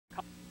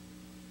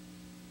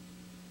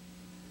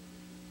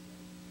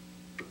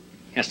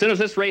As soon as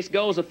this race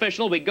goes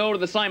official, we go to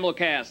the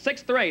simulcast.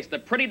 Sixth race, the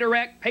Pretty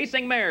Direct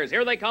Pacing Mares.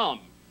 Here they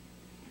come.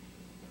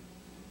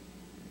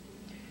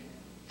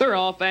 They're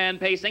off and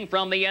pacing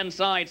from the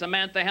inside.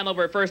 Samantha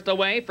Hanover first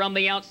away. From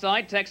the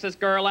outside, Texas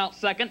Girl out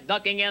second.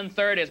 Ducking in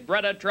third is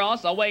Bretta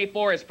Tross. Away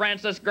four is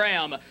Frances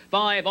Graham.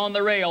 5 on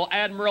the rail,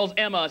 Admiral's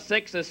Emma.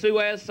 6 is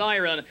Suez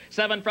Siren.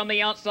 7 from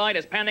the outside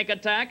is Panic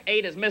Attack.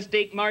 8 is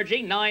Mystique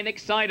Margie. 9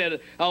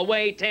 Excited.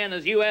 Away 10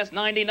 is US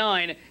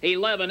 99.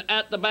 11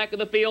 at the back of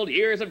the field,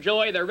 Years of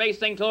Joy. They're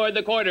racing toward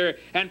the quarter.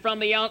 And from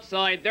the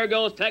outside, there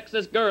goes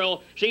Texas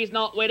Girl. She's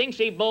not waiting.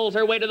 She bowls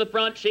her way to the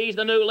front. She's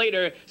the new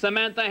leader.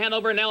 Samantha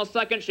Hanover now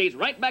second. She's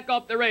right back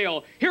off the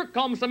rail. Here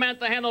comes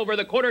Samantha Hanover,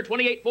 the quarter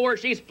 28-4.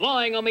 She's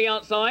flying on the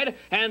outside,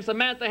 and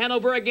Samantha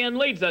Hanover again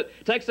leads it.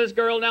 Texas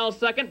Girl now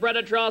second,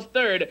 Bretta Tross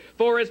third.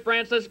 4 is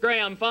Frances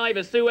Graham. 5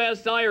 is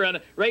Suez Siren.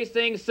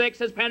 Racing 6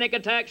 is Panic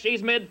Attack.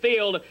 She's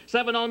midfield.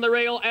 7 on the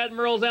rail,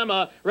 Admiral's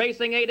Emma.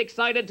 Racing 8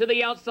 Excited to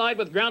the outside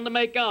with ground to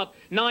make up.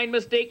 9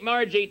 Mystique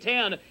Margie.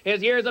 10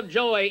 is Years of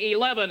Joy.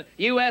 11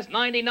 US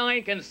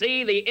 99 can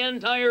see the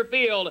entire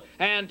field.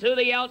 And to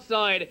the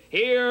outside,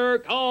 here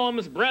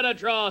comes Bretta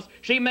Tross.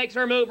 She makes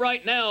her move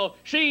right now.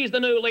 She's the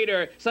new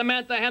leader.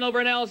 Samantha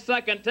Hanover now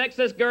second.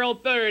 Texas Girl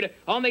third.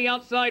 On the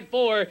outside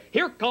 4.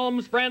 Here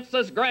comes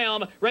Frances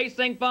Graham.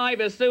 Racing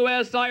 5 is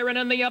Suez Siren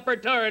in the upper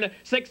turn.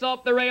 6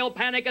 off the rail,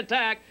 Panic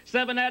Attack.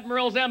 7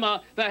 Admiral's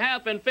Emma. The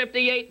half and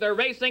 58. They're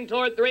racing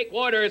toward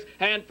 3/4.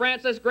 And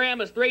Frances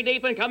Graham is 3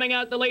 deep and coming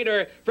out the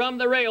leader. From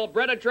the rail,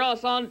 Bretta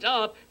Tross on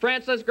top.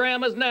 Frances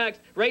Graham is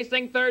next.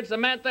 Racing third,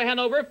 Samantha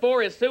Hanover.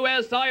 4 is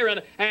Suez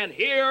Siren. And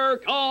here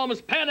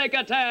comes Panic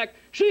Attack.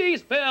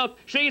 She's 5th.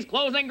 She's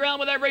closing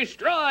ground with every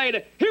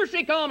stride. Here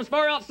she comes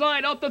far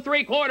outside up the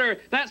 3/4.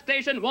 That's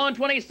station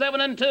 127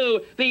 and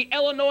 2. The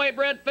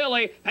Illinois-bred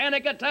filly,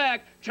 Panic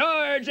Attack,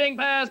 charging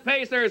past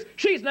pacers.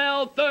 She's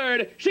now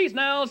third. She's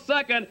now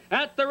second.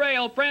 At the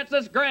rail,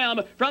 Frances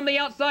Graham. From the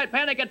outside,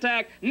 Panic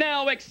Attack.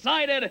 Now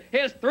Excited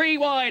is 3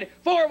 wide,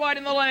 4 wide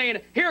in the lane.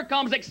 Here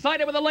comes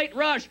Excited with a late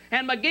rush,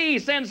 and Magee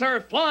sends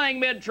her flying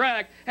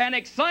mid-track. And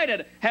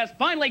Excited has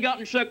finally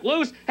gotten shook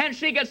loose, and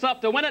she gets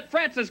up to win it.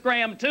 Frances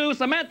Graham 2,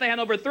 Samantha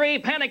Hanover 3,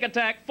 Panic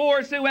Attack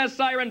 4, Suez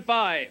Siren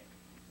 5.